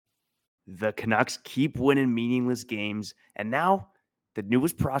The Canucks keep winning meaningless games, and now the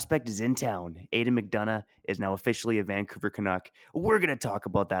newest prospect is in town. Aiden McDonough is now officially a Vancouver Canuck. We're going to talk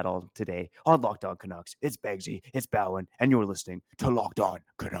about that all today on Locked On Canucks. It's Begsy, it's Bowen, and you're listening to Locked On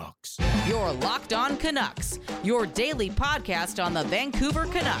Canucks. Your Locked On Canucks, your daily podcast on the Vancouver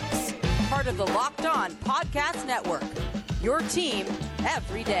Canucks. Part of the Locked On Podcast Network. Your team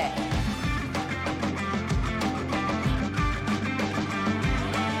every day.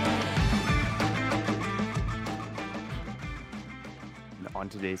 On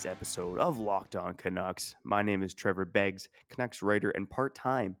today's episode of Locked On Canucks, my name is Trevor Beggs, Canucks writer and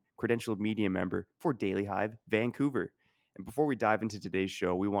part-time credentialed media member for Daily Hive Vancouver. And before we dive into today's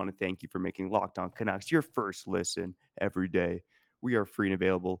show, we want to thank you for making Locked On Canucks your first listen every day. We are free and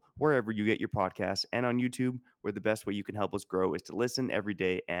available wherever you get your podcasts and on YouTube, where the best way you can help us grow is to listen every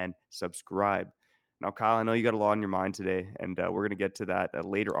day and subscribe. Now, Kyle, I know you got a lot on your mind today, and we're going to get to that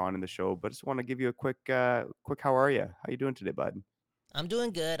later on in the show. But I just want to give you a quick, how are you? How you doing today, bud? I'm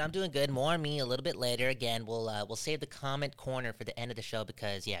doing good. I'm doing good. More on me a little bit later. Again, we'll save the comment corner for the end of the show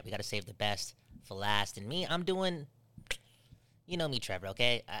because we got to save the best for last. And me, I'm doing, you know me, Trevor.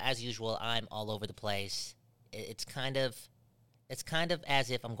 Okay, as usual, I'm all over the place. It's kind of as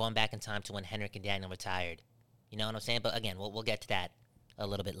if I'm going back in time to when Henrik and Daniel retired. You know what I'm saying? But again, we'll get to that a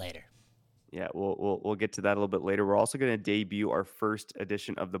little bit later. Yeah, we'll get to that a little bit later. We're also going to debut our first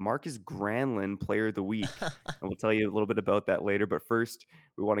edition of the Marcus Granlund Player of the Week, and we'll tell you a little bit about that later. But first,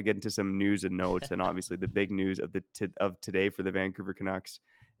 we want to get into some news and notes, and obviously, the big news of today for the Vancouver Canucks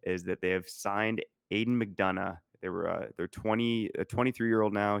is that they have signed Aiden McDonough. They were they're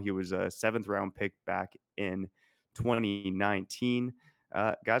 23-year-old now. He was a seventh round pick back in 2019.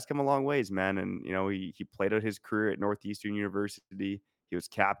 Guys come a long ways, man, and he played out his career at Northeastern University. He was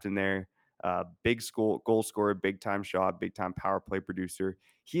captain there. Big school goal scorer, big time shot, big time power play producer.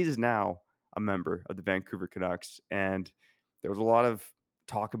 He is now a member of the Vancouver Canucks, and there was a lot of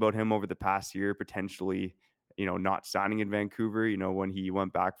talk about him over the past year, potentially, not signing in Vancouver. When he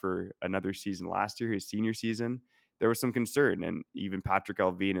went back for another season last year, his senior season, there was some concern, and even Patrick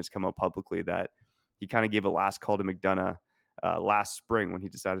Allvin has come out publicly that he kind of gave a last call to McDonough last spring when he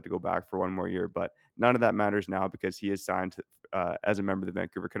decided to go back for one more year. But none of that matters now because he is signed as a member of the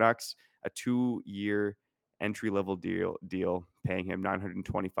Vancouver Canucks, a 2-year entry-level deal paying him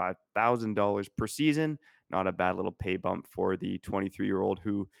 $925,000 per season. Not a bad little pay bump for the 23-year-old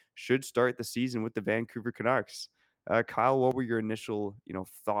who should start the season with the Vancouver Canucks. Kyle, what were your initial,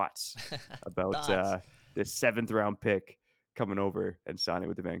 thoughts about Thoughts? this seventh round pick coming over and signing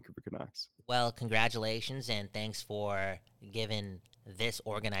with the Vancouver Canucks? Well, congratulations and thanks for giving this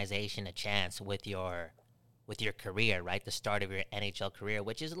organization a chance with your career, right? The start of your NHL career,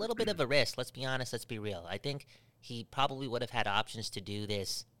 which is a little bit of a risk. Let's be honest. Let's be real. I think he probably would have had options to do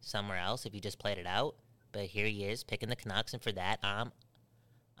this somewhere else if he just played it out. But here he is picking the Canucks, and for that, I'm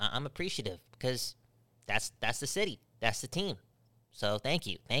appreciative because that's the city, that's the team. So thank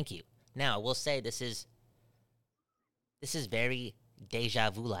you. Now I will say this is very deja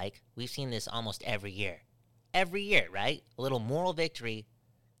vu like. We've seen this almost every year, right? A little moral victory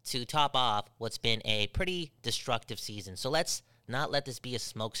to top off what's been a pretty destructive season. So let's not let this be a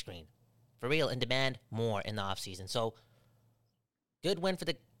smokescreen. For real, and demand more in the offseason. So good win for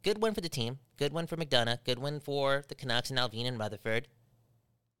the team. Good win for McDonough. Good win for the Canucks and Allvin and Rutherford.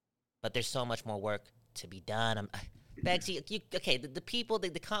 But there's so much more work to be done. Bagsy, okay, the people, they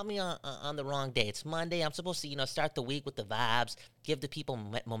caught me on the wrong day. It's Monday. I'm supposed to, start the week with the vibes, give the people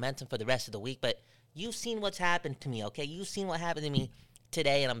momentum for the rest of the week. But you've seen what's happened to me, okay? You've seen what happened to me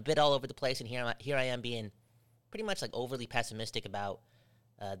today, and I'm a bit all over the place, and here I am being pretty much like overly pessimistic about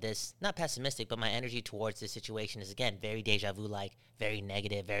this. Not pessimistic, but my energy towards this situation is, again, very deja vu-like, very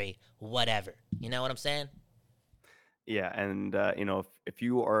negative, very whatever. You know what I'm saying? Yeah, and if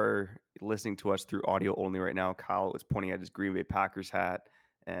you are listening to us through audio only right now, Kyle is pointing at his Green Bay Packers hat,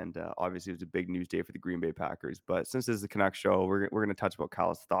 and obviously it was a big news day for the Green Bay Packers. But since this is the Canucks show, we're going to touch about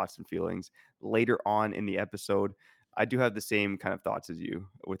Kyle's thoughts and feelings later on in the episode. I do have the same kind of thoughts as you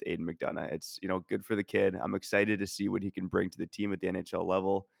with Aiden McDonough. It's good for the kid. I'm excited to see what he can bring to the team at the NHL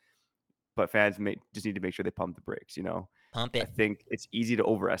level. But fans just need to make sure they pump the brakes. Pump I it. think it's easy to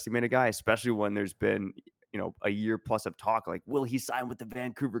overestimate a guy, especially when there's been, a year plus of talk like, will he sign with the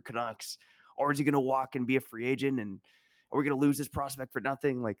Vancouver Canucks? Or is he going to walk and be a free agent? And are we going to lose this prospect for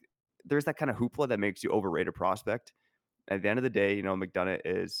nothing? Like, there's that kind of hoopla that makes you overrate a prospect. At the end of the day, McDonough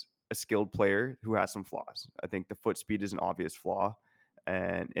is a skilled player who has some flaws. I think the foot speed is an obvious flaw,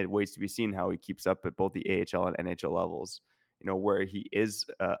 and it waits to be seen how he keeps up at both the AHL and NHL levels. Where he is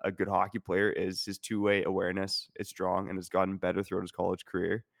a good hockey player is his two-way awareness is strong and has gotten better throughout his college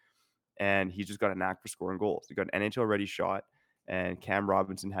career. and he's just got a knack for scoring goals. He got an NHL ready shot, and Cam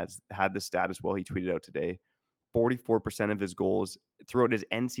Robinson has had the stat as well. He tweeted out today 44% of his goals throughout his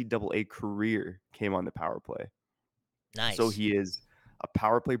NCAA career came on the power play. So Nice. he is a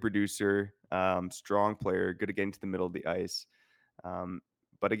power play producer, strong player, good at getting to the middle of the ice.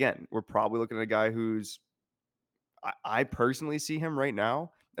 But again, we're probably looking at a guy who's, I personally see him right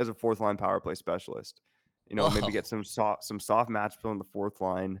now as a fourth line power play specialist. Maybe Whoa. get some soft matchups on the fourth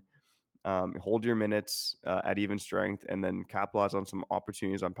line, hold your minutes at even strength, and then capitalize on some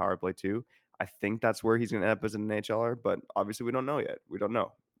opportunities on power play too. I think that's where he's going to end up as an NHLer, but obviously we don't know yet. We don't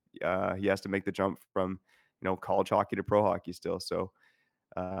know. He has to make the jump from college hockey to pro hockey still. So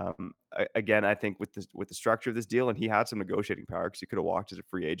again, I think with the structure of this deal, and he had some negotiating power because he could have walked as a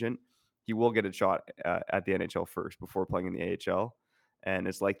free agent. He will get a shot at the NHL first before playing in the AHL, and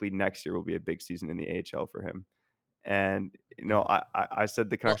it's likely next year will be a big season in the AHL for him. And Mm. I said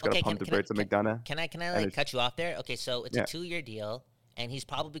the Well, Canucks got to okay. pump the brakes on McDonough, Can I and like it's cut you off there? Okay, so it's a yeah, 2-year deal, and he's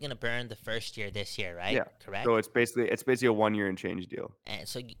probably gonna burn the first year this year, right? yeah. So Correct. it's basically a 1 year and change deal. And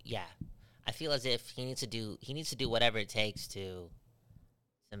so yeah, I feel as if he needs to do whatever it takes to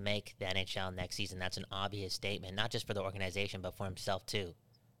make the NHL next season. That's an obvious statement, not just for the organization, but for himself too.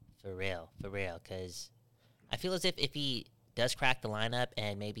 For real, because I feel as if he does crack the lineup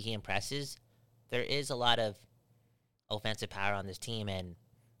and maybe he impresses, there is a lot of offensive power on this team, and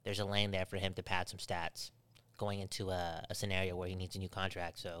there's a lane there for him to pad some stats going into a scenario where he needs a new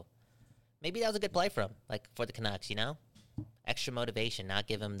contract. So maybe that was a good play for him, like for the Canucks, extra motivation, not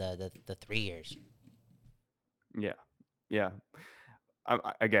give him the 3 years. Yeah, yeah.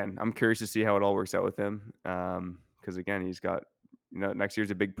 I'm curious to see how it all works out with him. Because again, he's got next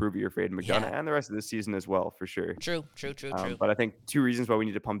year's a big prove year for Aiden McDonough Yeah, and the rest of this season as well, for sure. true. But I think two reasons why we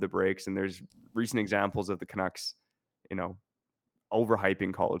need to pump the brakes, and there's recent examples of the Canucks, you know,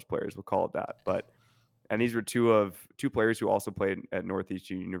 overhyping college players. We'll call it that. And these were two players who also played at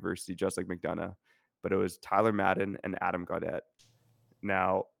Northeastern University, just like McDonough. But it was Tyler Madden and Adam Gaudette.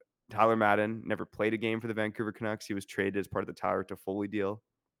 Now, Tyler Madden never played a game for the Vancouver Canucks. He was traded as part of the Tyler Toffoli deal.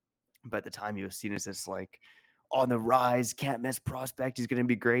 But at the time, he was seen as this like on the rise, can't miss prospect. He's going to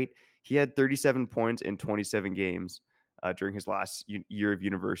be great. He had 37 points in 27 games during his last year of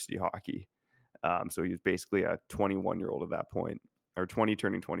university hockey. So he was basically a 21-year-old at that point, or 20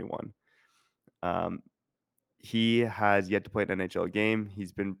 turning 21. He has yet to play an NHL game.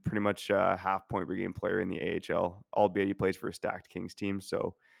 He's been pretty much a half point per game player in the AHL, albeit he plays for a stacked Kings team.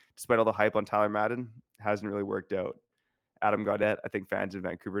 So despite all the hype on Tyler Madden, hasn't really worked out. Adam Gaudette, I think fans in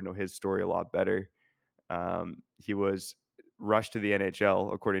Vancouver know his story a lot better. He was rushed to the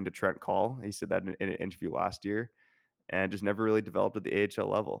NHL, according to Trent Call. He said that in an interview last year, and just never really developed at the AHL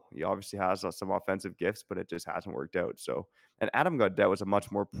level. He obviously has some offensive gifts, but it just hasn't worked out. So, and Adam Gaudette was a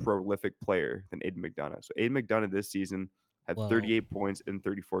much more prolific player than Aiden McDonough. So Aiden McDonough this season had Whoa. 38 points in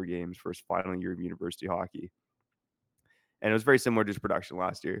 34 games for his final year of university hockey. And it was very similar to his production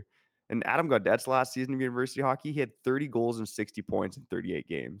last year. And Adam Gaudette's last season of university hockey, he had 30 goals and 60 points in 38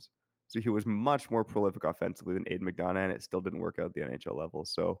 games. So he was much more prolific offensively than Aiden McDonough, and it still didn't work out at the NHL level.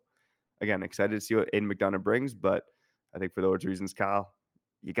 So again, excited to see what Aiden McDonough brings, but I think for those reasons, Kyle,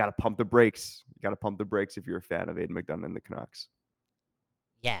 you got to pump the brakes. You got to pump the brakes if you're a fan of Aiden McDonough and the Canucks.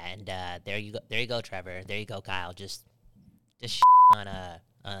 Yeah, and there you go, Trevor. There you go, Kyle. Just on a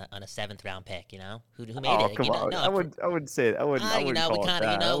 7th round pick. Who made Oh, it? come on! No, I wouldn't say I wouldn't we call it kind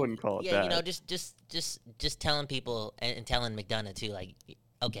of, that. I wouldn't call it yeah, that. just telling people and telling McDonough too, like,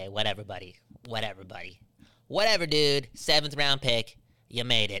 okay, whatever, buddy, whatever, dude. 7th round pick, you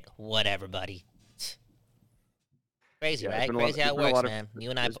made it. Whatever, buddy. Crazy, Yeah, right? Crazy how it works, of man. You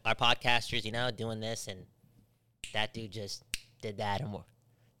and I are podcasters, doing this, and that dude just did that, and more.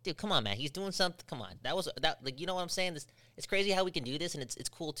 Dude, come on, man. He's doing something. Come on. Like, you know what I'm saying? It's crazy how we can do this, and it's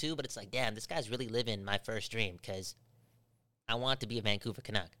cool too, but it's like, damn, this guy's really living my first dream, because I want to be a Vancouver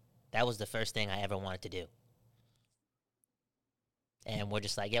Canuck. That was the first thing I ever wanted to do. And we're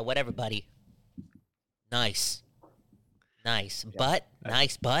just like, yeah, whatever, buddy. Nice. Yeah.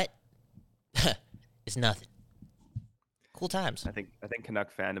 Nice, but it's nothing. Cool times. I think Canuck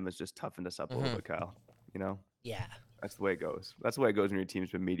fandom has just toughened us up a little bit, Kyle. Yeah. That's the way it goes. That's the way it goes when your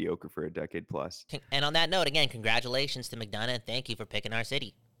team's been mediocre for a decade plus. And on that note, again, congratulations to McDonough, and thank you for picking our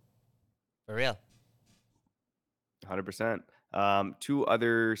city. For real. 100%. Two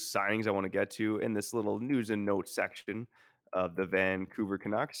other signings I want to get to in this little news and notes section of the Vancouver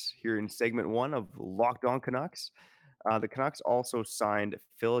Canucks here in segment 1 of Locked On Canucks. The Canucks also signed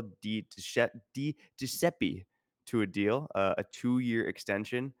Phil Di Giuseppe to a deal, a 2-year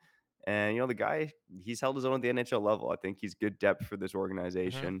extension. And the guy, he's held his own at the NHL level. I think he's good depth for this Mhm.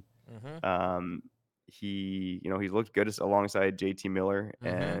 organization. Mhm. Um, he's looked good alongside JT Miller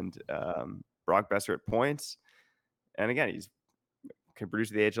Mhm. and Brock Besser at points. And again, he's can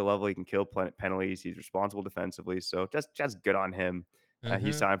produce at the AHL level. He can kill penalties. He's responsible defensively. So just good on him. He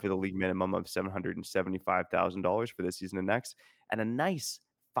Mhm. signed for the league minimum of $775,000 for this season and next, and a nice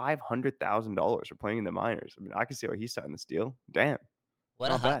 $500,000 for playing in the minors. I mean, I can see why he signed this deal. Damn,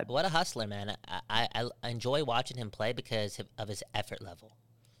 not bad. What a hustler, man. I enjoy watching him play because of his effort level.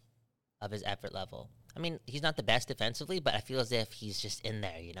 Of his effort level. I mean, he's not the best defensively, but I feel as if he's just in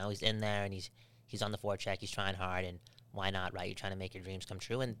there. He's in there and he's on the forecheck. He's trying hard, and why not, right? You're trying to make your dreams come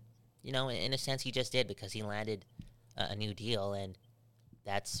true, and in a sense, he just did because he landed a new deal, and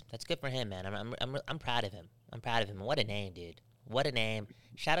that's good for him, man. I'm proud of him. I'm proud of him. What a name, dude. What a name.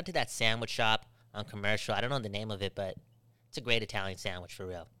 Shout out to that sandwich shop on Commercial. I don't know the name of it, but it's a great Italian sandwich for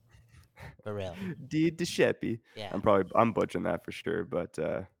real. For real. Di Giuseppe. Yeah. I'm butchering that for sure, but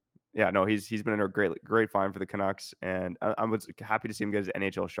yeah, no, he's been a great find for the Canucks, and I was happy to see him get his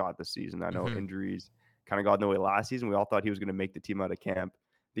NHL shot this season. I know Mm-hmm. injuries kind of got in the way last season. We all thought he was going to make the team out of camp.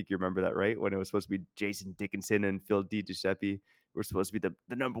 I think you remember that, right? When it was supposed to be Jason Dickinson and Phil Di Giuseppe were supposed to be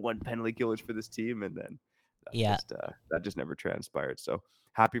the number one penalty killers for this team, and then Yeah. that just never transpired. So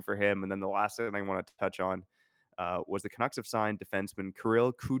happy for him. And then the last thing I want to touch on was the Canucks have signed defenseman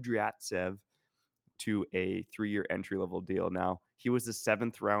Kirill Kudryavtsev to a 3-year entry level deal. Now, he was the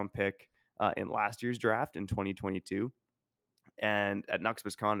 7th round pick in last year's draft in 2022. And at Nucks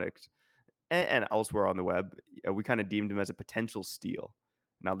Misconduct and elsewhere on the web, we kind of deemed him as a potential steal.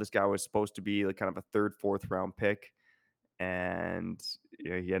 Now, this guy was supposed to be like kind of a 3rd, 4th round pick. And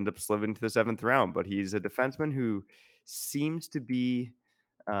he ended up slipping to the 7th round. But he's a defenseman who seems to be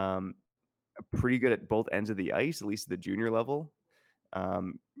um, pretty good at both ends of the ice, at least at the junior level.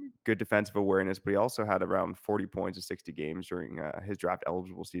 Um, Good defensive awareness, but he also had around 40 points in 60 games during his draft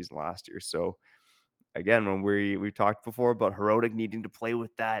eligible season last year. So again, when we've talked before about Hirodic needing to play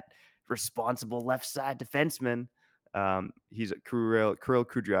with that responsible left side defenseman, he's a Kirill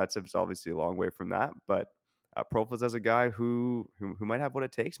Kudryavtsev is obviously a long way from that, but profiles as a guy who might have what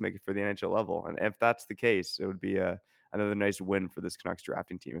it takes to make it for the NHL level. And if that's the case, it would be another nice win for this Canucks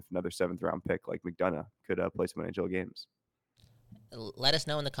drafting team if another 7th round pick like McDonough could play some NHL games. Let us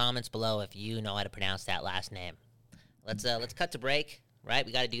know in the comments below if you know how to pronounce that last name. Let's cut to break. Right,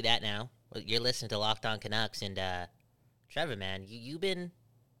 we got to do that now. You're listening to Locked On Canucks, and Trevor, man, you've been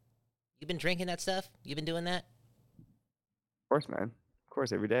drinking that stuff. You've been doing that. Of course, man. Of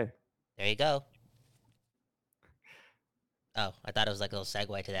course, every day. There you go. Oh, I thought it was like a little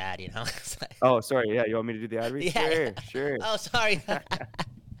segue to the ad, Oh, sorry. Yeah, you want me to do the ad read? Yeah. Sure. Oh, sorry.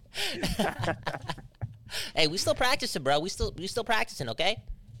 Hey, we still practicing, bro. We still practicing, okay?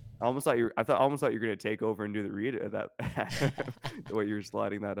 I almost thought you were gonna take over and do the read of that the way you were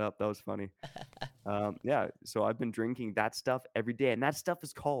sliding that up. That was funny. Yeah, so I've been drinking that stuff every day, and that stuff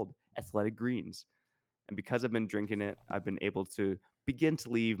is called Athletic Greens. And because I've been drinking it, I've been able to begin to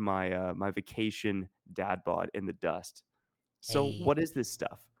leave my my vacation dad bod in the dust. So Hey. what is this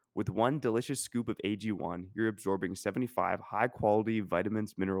stuff? With one delicious scoop of AG1, you're absorbing 75 high-quality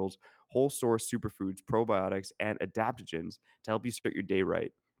vitamins, minerals, whole source superfoods, probiotics, and adaptogens to help you start your day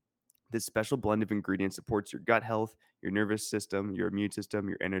right. This special blend of ingredients supports your gut health, your nervous system, your immune system,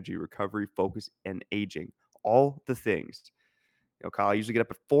 your energy, recovery, focus, and aging. All the things. Kyle, I usually get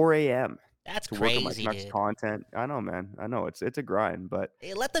up at 4 a.m. That's to work on my crazy, Canucks dude. content. I know, man. I know it's a grind, but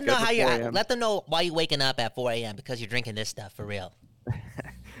Hey, let them get know up how at you 4 a.m. let them know why you waking up at 4 a.m. because you're drinking this stuff for real.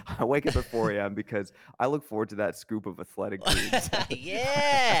 I wake up at 4 a.m. because I look forward to that scoop of Athletic Greens.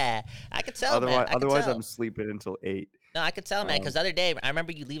 Yeah, I could tell, man. Otherwise, I'm sleeping until 8. No, I could tell, man. Because the other day, I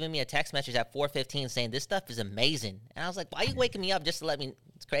remember you leaving me a text message at 4:15 saying this stuff is amazing, and I was like, "Why are you waking me up just to let me?"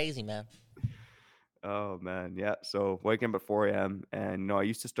 It's crazy, man. Oh man, yeah. So waking up at 4 a.m. and I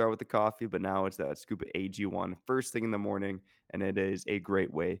used to start with the coffee, but now it's that scoop of AG1 first thing in the morning, and it is a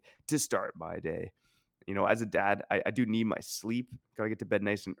great way to start my day. As a dad, I do need my sleep. Gotta get to bed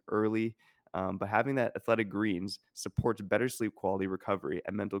nice and early. But having that Athletic Greens supports better sleep quality, recovery,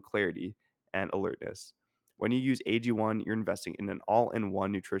 and mental clarity and alertness. When you use AG1, you're investing in an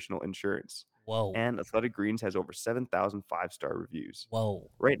all-in-one nutritional insurance. Whoa, And Athletic Greens has over 7,000 5-star reviews. whoa.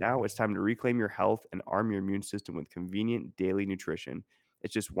 Right now, it's time to reclaim your health and arm your immune system with convenient daily nutrition.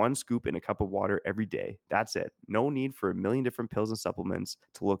 It's just one scoop in a cup of water every day. That's it. No need for a million different pills and supplements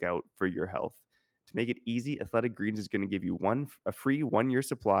to look out for your health. To make it easy, Athletic Greens is going to give you a free 1-year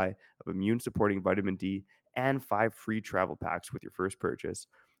supply of immune supporting vitamin D and 5 free travel packs with your first purchase.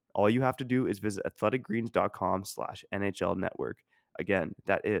 All you have to do is visit athleticgreens.com/NHL network. Again,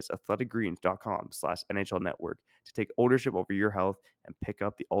 that is athleticgreens.com/NHL network to take ownership over your health and pick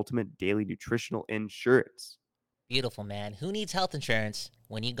up the ultimate daily nutritional insurance. Beautiful, man. Who needs health insurance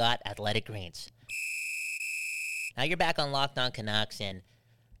when you got Athletic Greens? Now you're back on Locked On Canucks, and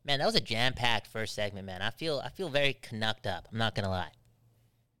man, that was a jam-packed first segment, man. I feel very Canucked up. I'm not gonna lie.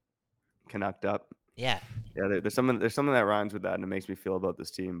 Canucked up. Yeah. Yeah, there's something that rhymes with that, and it makes me feel about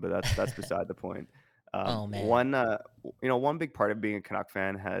this team, but that's beside the point. Oh man. One big part of being a Canuck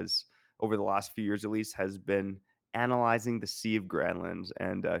fan has, over the last few years at least, has been analyzing the Sea of Granlund.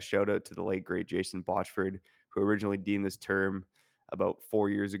 And shout out to the late great Jason Botchford, who originally deemed this term about 4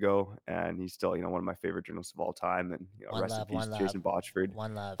 years ago, and he's still one of my favorite journalists of all time. And One rest in love, peace, one love, Jason Botchford.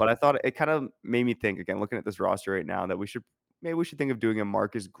 one love. But I thought it kind of made me think again, looking at this roster right now, that maybe we should think of doing a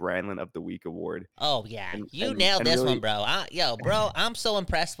Marcus Granlund of the Week award. Oh yeah, And you and nailed and this really, one, bro. Bro, I'm so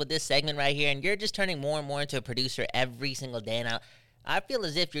impressed with this segment right here, and you're just turning more and more into a producer every single day. Now, I feel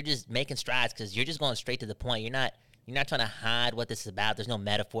as if you're just making strides because you're just going straight to the point. You're not trying to hide what this is about. There's no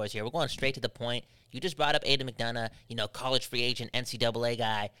metaphors here. We're going straight to the point. You just brought up Aidan McDonough, college free agent, NCAA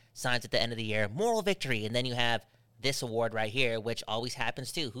guy, signs at the end of the year, moral victory, and then you have this award right here, which always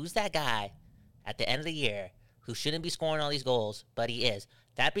happens too. Who's that guy at the end of the year who shouldn't be scoring all these goals, but he is?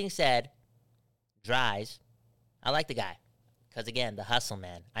 That being said, Dries, I like the guy. Because, again, the hustle,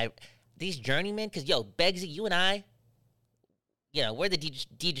 man. These journeymen, because, Beggsy, you and I, we're the D.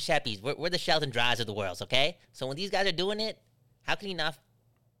 Giuseppes. We're the Sheldon Dries of the world, okay? So when these guys are doing it, how can you not,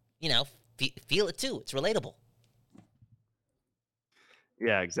 feel it too? It's relatable.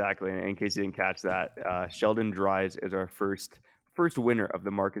 Yeah, exactly. And in case you didn't catch that, Sheldon Dries is our first winner of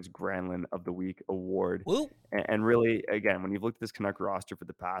the Marcus Granlund of the Week award. Woo! And really, again, when you've looked at this Canuck roster for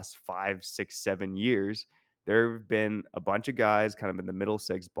the past 5, 6, 7 years, there have been a bunch of guys kind of in the middle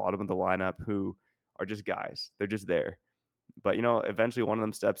six, bottom of the lineup, who are just guys. They're just there. But, eventually one of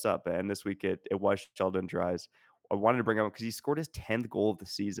them steps up. And this week it was Sheldon Dries. I wanted to bring him up because he scored his 10th goal of the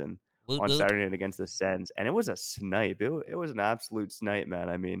season Woot, on woot. Saturday night against the Sens. And it was a snipe. It was an absolute snipe, man.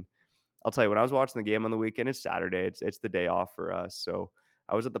 I mean, I'll tell you, when I was watching the game on the weekend, it's Saturday. It's the day off for us. So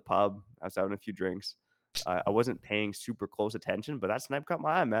I was at the pub. I was having a few drinks. I wasn't paying super close attention, but that snipe caught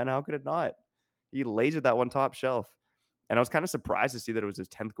my eye, man. How could it not? He lasered that one top shelf. And I was kind of surprised to see that it was his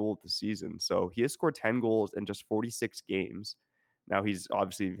 10th goal of the season. So he has scored 10 goals in just 46 games. Now, he's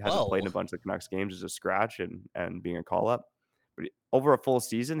obviously hasn't played in a bunch of Canucks games as a scratch and being a call-up. But over a full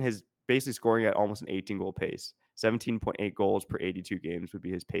season, his basically scoring at almost an 18-goal pace. 17.8 goals per 82 games would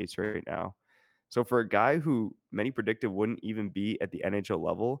be his pace right now. So for a guy who many predicted wouldn't even be at the NHL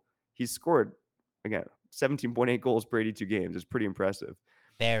level, he's scored, again, 17.8 goals per 82 games. It's pretty impressive.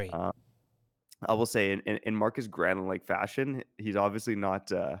 Very. I will say in Marcus Granlund-like fashion, he's obviously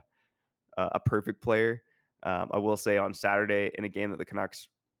not a perfect player. I will say on Saturday, in a game that the Canucks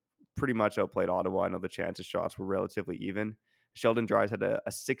pretty much outplayed Ottawa, I know the chances shots were relatively even. Sheldon Dries had a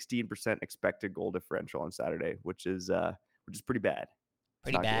 16% expected goal differential on Saturday, which is pretty bad.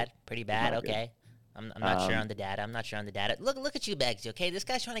 Pretty bad. Okay. I'm not sure on the data. Look at you, Beggsy. Okay, this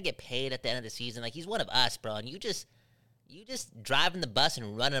guy's trying to get paid at the end of the season. Like, he's one of us, bro. And you just driving the bus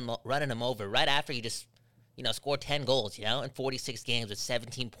and running him over right after you just score 10 goals, in 46 games with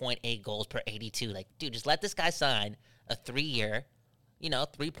 17.8 goals per 82. Like, dude, just let this guy sign a 3-year,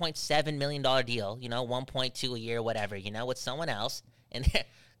 $3.7 million deal, 1.2 a year, whatever, with someone else. And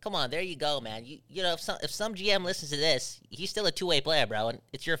come on, there you go, man. If some GM listens to this, he's still a two-way player, bro, and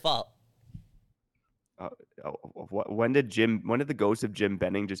it's your fault. When did the ghost of Jim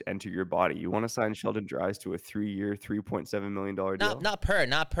Benning just enter your body? You want to sign Sheldon Dries to a 3-year, $3.7 million deal? Not per.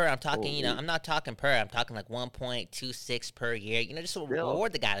 I'm talking, I'm not talking per. I'm talking like 1.26 per year. Just to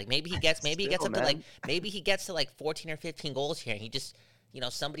reward the guy. Like maybe he gets to like 14 or 15 goals here, and he just,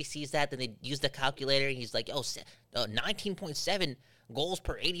 somebody sees that, then they use the calculator, and he's like, 19.7 goals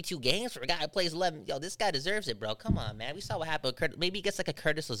per 82 games for a guy who plays 11. This guy deserves it, bro. Come on, man. We saw what happened with maybe he gets like a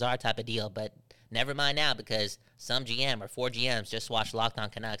Curtis Lazar type of deal, but never mind now, because some GM or 4 GMs just watched Locked On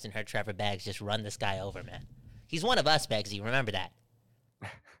Canucks and heard Trevor Beggs just run this guy over, man. He's one of us, Beggsy. Remember that.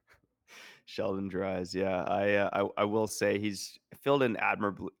 Sheldon Dries, yeah. I will say he's filled in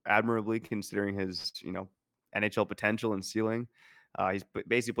admirably considering his, NHL potential and ceiling. He's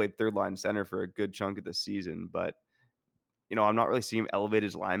basically played third line center for a good chunk of the season, but I'm not really seeing him elevate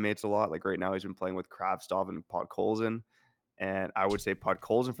his line mates a lot. Like right now, he's been playing with Kravtsov and Podkolzin. And I would say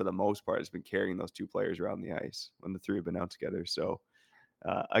Podkolzin, for the most part, has been carrying those two players around the ice when the three have been out together. So,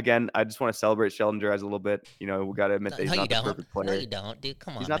 again, I just want to celebrate Sheldon Dries a little bit. We got to admit that he's not the perfect player. No, you don't, dude.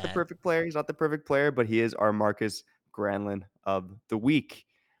 Come on, He's not the perfect player. He's not the perfect player, but he is our Marcus Granlund of the week.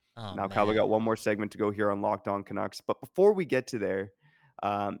 Oh Now, Kyle, we man. got one more segment to go here on Locked On Canucks. But before we get to there,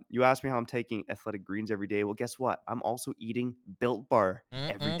 you asked me how I'm taking Athletic Greens every day. Well, guess what? I'm also eating Built Bar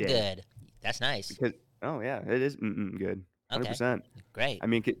every Mm-mm, day good. That's nice. because, oh, yeah, it is good. Okay. 100%. Great. I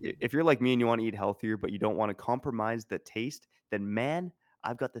mean, if you're like me and you want to eat healthier, but you don't want to compromise the taste, then man,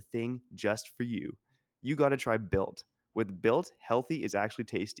 I've got the thing just for you. You got to try Built. With Built, healthy is actually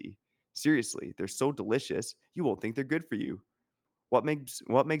tasty. Seriously, they're so delicious, you won't think they're good for you. What makes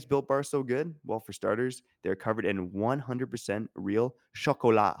Built Bar so good? Well, for starters, they're covered in 100% real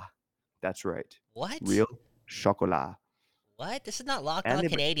chocolat. That's right, What? real chocolat. What? This is not locked And on they,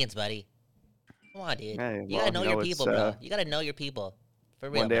 Canadians, buddy. Come on, dude. hey, You gotta well, know your it's people, bro. You gotta know your people. For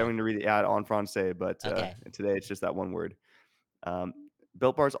one real, day I'm man. going to read the ad en français, but Okay. today it's just that one word. Um,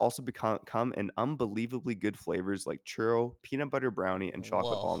 Built Bars also come in unbelievably good flavors like churro, peanut butter brownie, and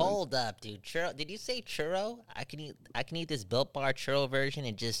chocolate Whoa, almond. hold up, dude. Churro? Did you say churro? I can eat this Built Bar churro version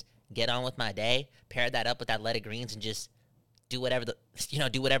and just get on with my day. Pair that up with athletic greens and just do whatever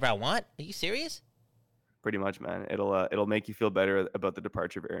do whatever I want. Are you serious? Pretty much, man. It'll make you feel better about the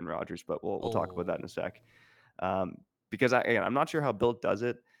departure of Aaron Rodgers, but we'll talk about Oh, that in a sec. Um, because I'm not sure how Built does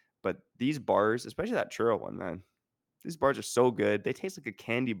it, but these bars, especially that churro one, man, these bars are so good. They taste like a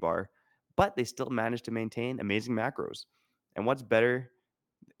candy bar, but they still manage to maintain amazing macros. And what's better,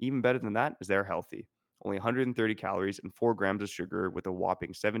 even better than that, is they're healthy. Only 130 calories and 4 grams of sugar with a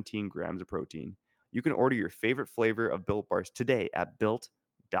whopping 17 grams of protein. You can order your favorite flavor of Built Bars today at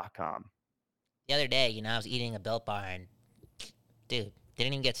built.com. the other day, I was eating a Built Bar and, dude,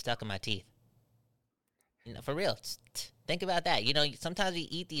 didn't even get stuck in my teeth. For real. Think about that. Sometimes we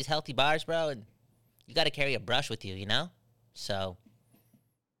eat these healthy bars, bro, and you got to carry a brush with you, So,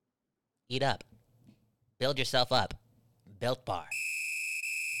 eat up. Build yourself up. Built Bar.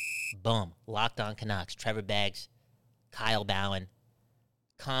 Boom. Locked on Canucks. Trevor Beggs. Kyle Bowen.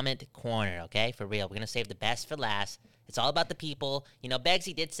 Comment corner, okay? For real. We're going to save the best for last. It's all about the people.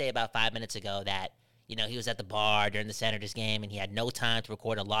 Beggsy did say about 5 minutes ago that, he was at the bar during the Senators game and he had no time to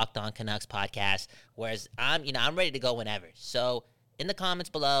record a Locked On Canucks podcast. Whereas I'm ready to go whenever. So in the comments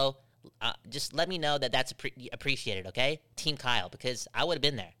below, just let me know that that's appreciated, okay? Team Kyle, because I would have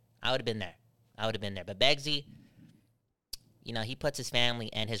been there. I would have been there. But Beggsy, he puts his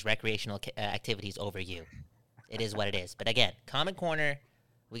family and his recreational activities over you. It is what it is. But again, comment corner.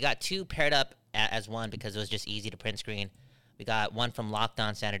 We got two paired up as one because it was just easy to print screen. We got one from Locked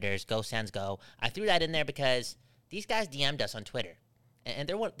On Senators, Go Sens Go. I threw that in there because these guys DM'd us on Twitter, and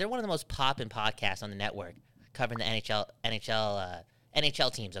they're one of the most poppin' podcasts on the network covering the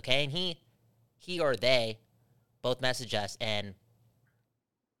NHL teams. Okay, and he or they both message us, and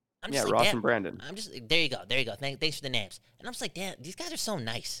I'm just like, Ross damn. and Brandon. I'm just there. You go. Thanks for the names. And I'm just like, damn, these guys are so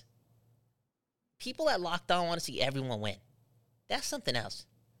nice. People at Locked On want to see everyone win. That's something else.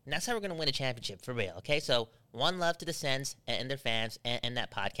 And that's how we're going to win a championship, for real, okay? So, one love to the Sens and their fans and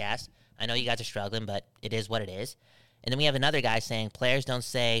that podcast. I know you guys are struggling, but it is what it is. And then we have another guy saying, players don't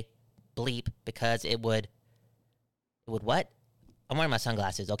say bleep because it would what? I'm wearing my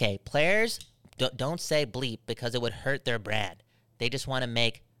sunglasses. Okay, players don't say bleep because it would hurt their brand. They just want to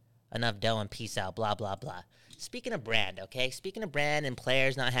make enough dough and peace out, blah, blah, blah. Speaking of brand, okay? Speaking of brand and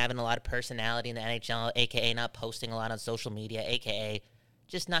players not having a lot of personality in the NHL, a.k.a. not posting a lot on social media, a.k.a.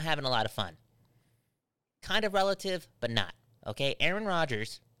 just not having a lot of fun. Kind of relative, but not. Okay, Aaron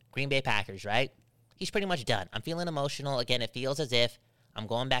Rodgers, Green Bay Packers, right? He's pretty much done. I'm feeling emotional. Again, it feels as if I'm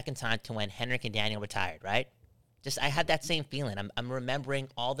going back in time to when Henrik and Daniel retired, right? I had that same feeling. I'm remembering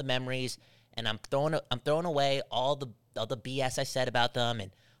all the memories, and I'm throwing away all the BS I said about them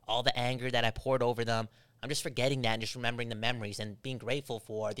and all the anger that I poured over them. I'm just forgetting that and just remembering the memories and being grateful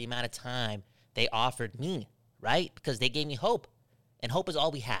for the amount of time they offered me, right? Because they gave me hope. And hope is all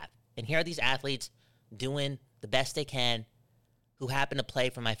we have. And here are these athletes doing the best they can who happen to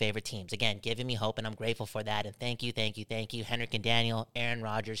play for my favorite teams. Again, giving me hope, and I'm grateful for that. And thank you. Henrik and Daniel, Aaron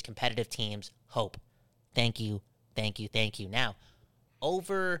Rodgers, competitive teams, hope. Thank you. Now,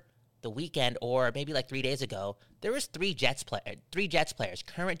 over the weekend, or maybe like 3 days ago, there was three Jets players,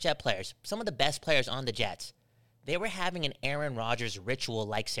 current Jet players, some of the best players on the Jets. They were having an Aaron Rodgers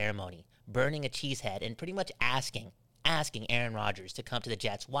ritual-like ceremony, burning a cheese head and pretty much asking Aaron Rodgers to come to the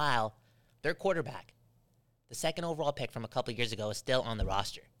Jets while their quarterback, the second overall pick from a couple years ago, is still on the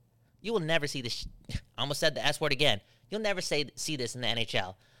roster. You will never see this. I almost said the S word again. You'll never see this in the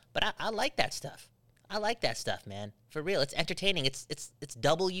NHL. But I like that stuff. I like that stuff, man. For real. It's entertaining. It's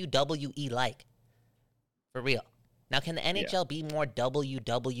WWE-like. For real. Now, can the NHL be more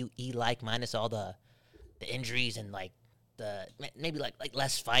WWE-like minus all the injuries and like the maybe like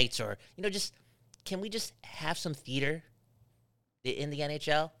less fights, or just can we just have some theater in the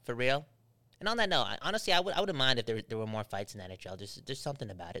NHL, for real. And on that note, honestly, I wouldn't mind if there were more fights in the NHL. There's something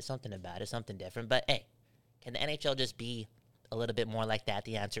about it, something different. But hey, can the NHL just be a little bit more like that?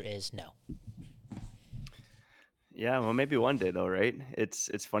 The answer is no. Yeah, well, maybe one day though, right?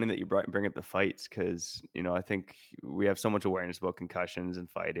 It's funny that you bring up the fights because I think we have so much awareness about concussions and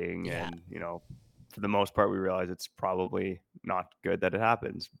fighting, Yeah. and for the most part, we realize it's probably not good that it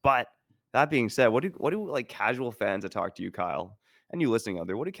happens. But that being said, what do like casual fans that talk to you, Kyle, and you listening out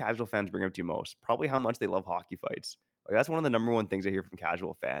there? What do casual fans bring up to you most? Probably how much they love hockey fights. Like that's one of the number one things I hear from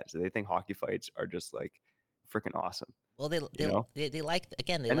casual fans. They think hockey fights are just like freaking awesome. Well, they like,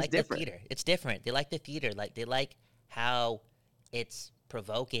 again, they And it's like the different. theater. It's different. They like the theater. Like they like how it's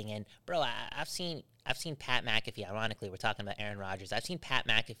provoking. And bro, I've seen Pat McAfee. Ironically, we're talking about Aaron Rodgers. I've seen Pat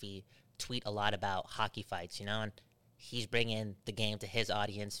McAfee tweet a lot about hockey fights, and he's bringing the game to his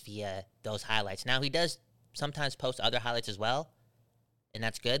audience via those highlights. Now he does sometimes post other highlights as well, and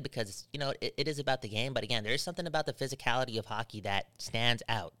that's good because it is about the game. But again, there is something about the physicality of hockey that stands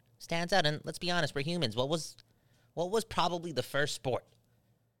out. And let's be honest, we're humans. What was probably the first sport?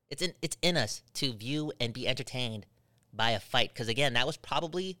 It's in us to view and be entertained by a fight. Because again, that was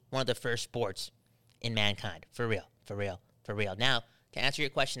probably one of the first sports in mankind. For real. Now, to answer your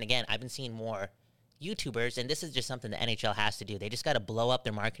question again, I've been seeing more YouTubers, and this is just something the NHL has to do. They just got to blow up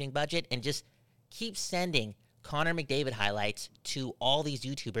their marketing budget and just keep sending Connor McDavid highlights to all these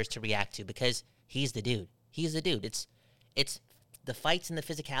YouTubers to react to because he's the dude. It's the fights and the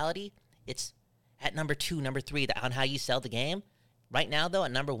physicality. It's at number 2, number 3 on how you sell the game. Right now, though,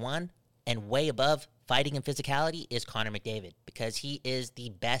 at number 1 and way above fighting and physicality is Connor McDavid because he is the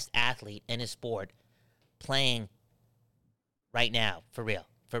best athlete in his sport playing right now, for real.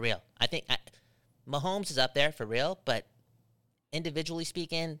 I think Mahomes is up there for real, but individually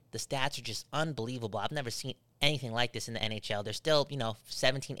speaking, the stats are just unbelievable. I've never seen anything like this in the NHL. There's still,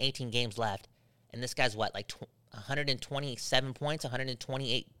 17, 18 games left, and this guy's what, like 127 points,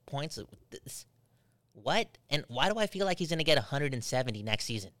 128 points? What? And why do I feel like he's going to get 170 next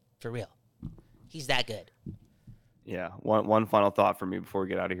season? For real. He's that good. Yeah. One final thought for me before we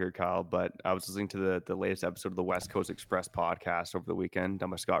get out of here, Kyle. But I was listening to the latest episode of the West Coast Express podcast over the weekend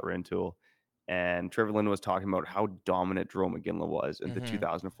done by Scott Rintoul. And Trevor Linden was talking about how dominant Jarome Iginla was in the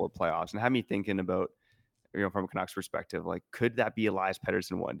 2004 playoffs and had me thinking about, from a Canucks perspective, like, could that be Elias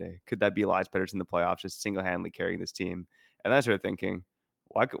Pettersson one day? Could that be Elias Pettersson in the playoffs, just single-handedly carrying this team? And I started thinking,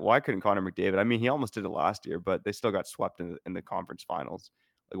 why couldn't Connor McDavid? I mean, he almost did it last year, but they still got swept in the conference finals.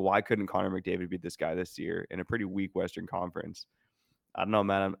 Like, why couldn't Connor McDavid be this guy this year in a pretty weak Western Conference? I don't know,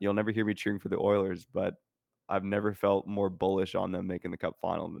 man. You'll never hear me cheering for the Oilers, but I've never felt more bullish on them making the Cup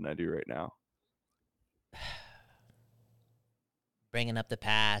final than I do right now. Bringing up the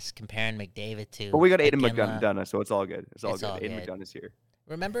past, comparing McDavid to. But we got Aiden McDonough, so it's all good. It's all good. Aiden good. McDonough's here.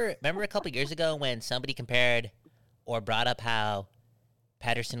 Remember a couple years ago when somebody compared or brought up how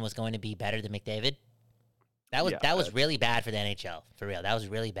Pettersson was going to be better than McDavid? That was really bad for the NHL, for real. That was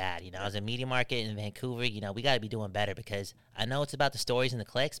really bad. As a media market in Vancouver, we got to be doing better because I know it's about the stories and the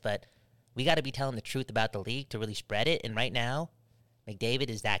clicks, but we got to be telling the truth about the league to really spread it. And right now, McDavid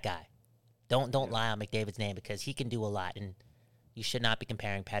is that guy. Don't lie on McDavid's name because he can do a lot, and you should not be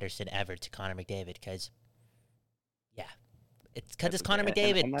comparing Pettersson ever to Connor McDavid because, yeah, it's because it's Connor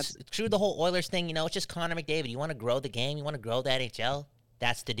McDavid. It's true, the whole Oilers thing, it's just Connor McDavid. You want to grow the game, you want to grow the NHL.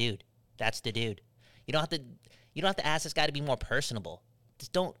 That's the dude. You don't have to ask this guy to be more personable.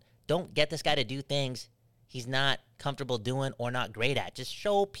 Just don't get this guy to do things he's not comfortable doing or not great at. Just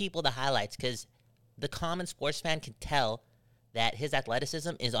show people the highlights because the common sports fan can tell that his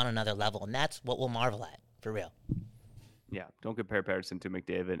athleticism is on another level, and that's what we'll marvel at, for real. Yeah, don't compare Pettersson to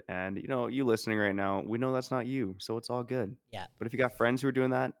McDavid. And, you listening right now, we know that's not you, so it's all good. Yeah. But if you got friends who are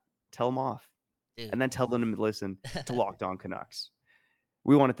doing that, tell them off. Dude. And then tell them to listen to Locked On Canucks.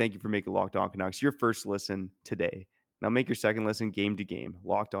 We want to thank you for making Locked On Canucks your first listen today. Now make your second listen game to game.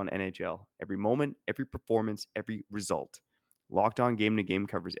 Locked On NHL. Every moment, every performance, every result. Locked On Game to Game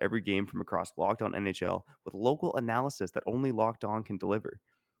covers every game from across Locked On NHL with local analysis that only Locked On can deliver.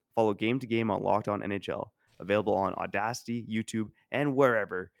 Follow Game to Game on Locked On NHL. Available on Audacity, YouTube, and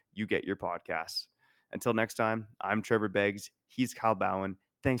wherever you get your podcasts. Until next time, I'm Trevor Beggs. He's Kyle Bowen.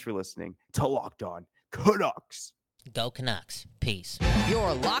 Thanks for listening to Locked On Canucks. Go Canucks. Peace.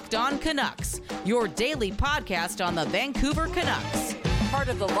 You're Locked On Canucks, your daily podcast on the Vancouver Canucks. Part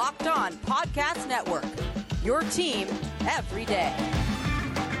of the Locked On Podcast Network, your team every day.